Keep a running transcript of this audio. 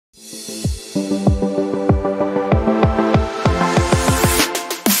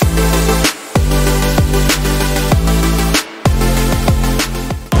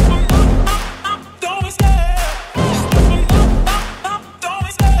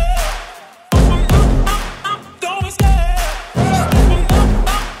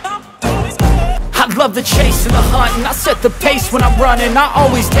love the chase and the hunt, and I set the pace when I'm running. I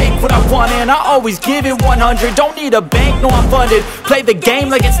always take what I want and I always give it 100. Don't need a bank, no I'm funded. Play the game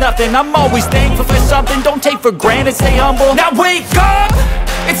like it's nothing. I'm always thankful for something. Don't take for granted, stay humble. Now wake up!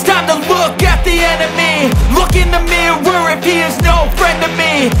 It's time to look at the enemy. Look in the mirror if he is no friend to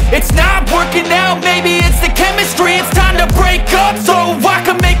me. It's not working out, maybe it's the chemistry. It's time to break up so I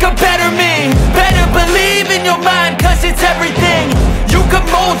can make a better me. Better believe in your mind, cause it's everything. You can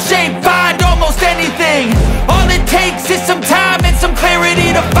mold, shape, find almost anything. All it takes is some time and some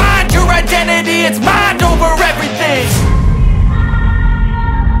clarity to find your identity. It's mind over everything.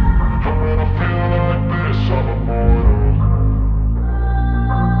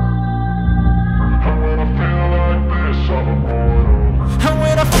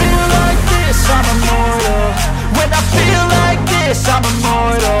 I'm immortal. When I feel like this, I'm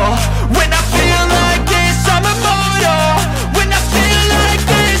immortal. When I feel like this, I'm immortal. When I feel like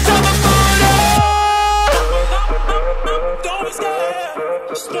this, I'm immortal. Don't be scared.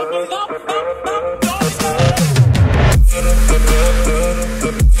 Just step it up. Don't be scared.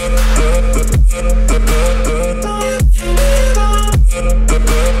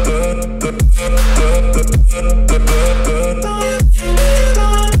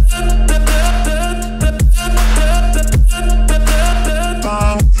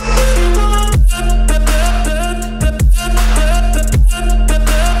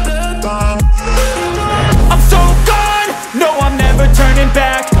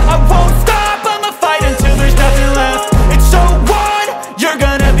 Back. I won't stop, I'ma fight until there's nothing left. It's so on, you're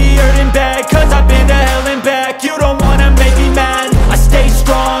gonna be hurting bad, cause I've been to hell and back. You don't wanna make me mad, I stay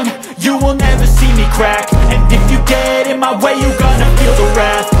strong. You will never see me crack. And if you get in my way, you're gonna feel the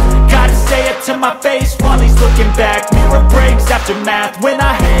wrath. Gotta say it to my face while he's looking back. Mirror breaks after math, when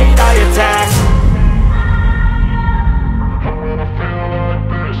I hate I attack.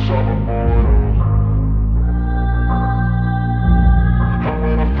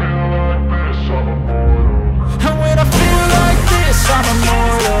 I'm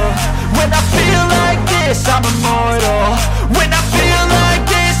immortal. When I feel like this, I'm immortal. When I feel like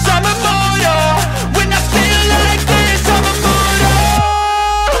this, I'm immortal. When I feel like this, I'm immortal.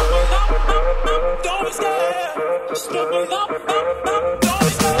 Don't be scared. Just step it up. Don't be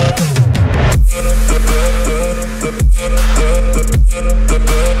scared.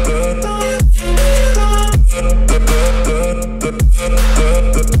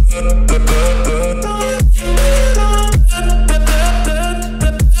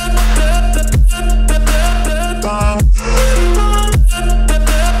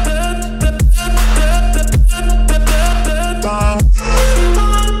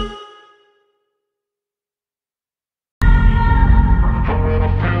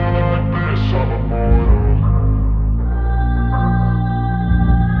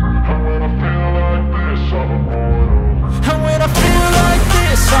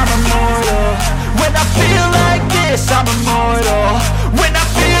 I'm immortal. When I feel like this, I'm immortal.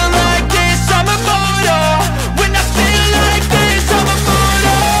 When I feel like this, I'm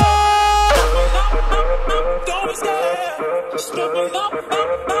immortal. Don't be scared. Just step it up. Don't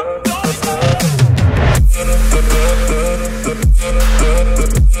be scared.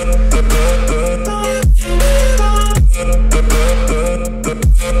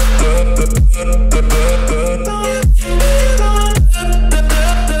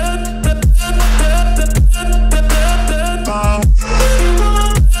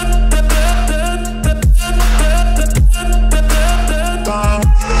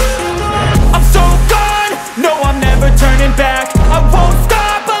 Back. I won't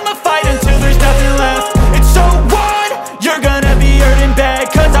stop, I'ma fight until there's nothing left. It's so on, you're gonna be hurting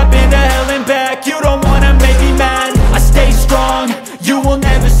bad, cause I've been to hell and back. You don't wanna make me mad, I stay strong. You will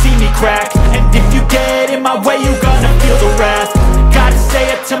never see me crack. And if you get in my way, you're gonna feel the wrath. Gotta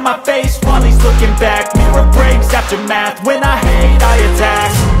say it to my face while he's looking back. Mirror breaks after math, when I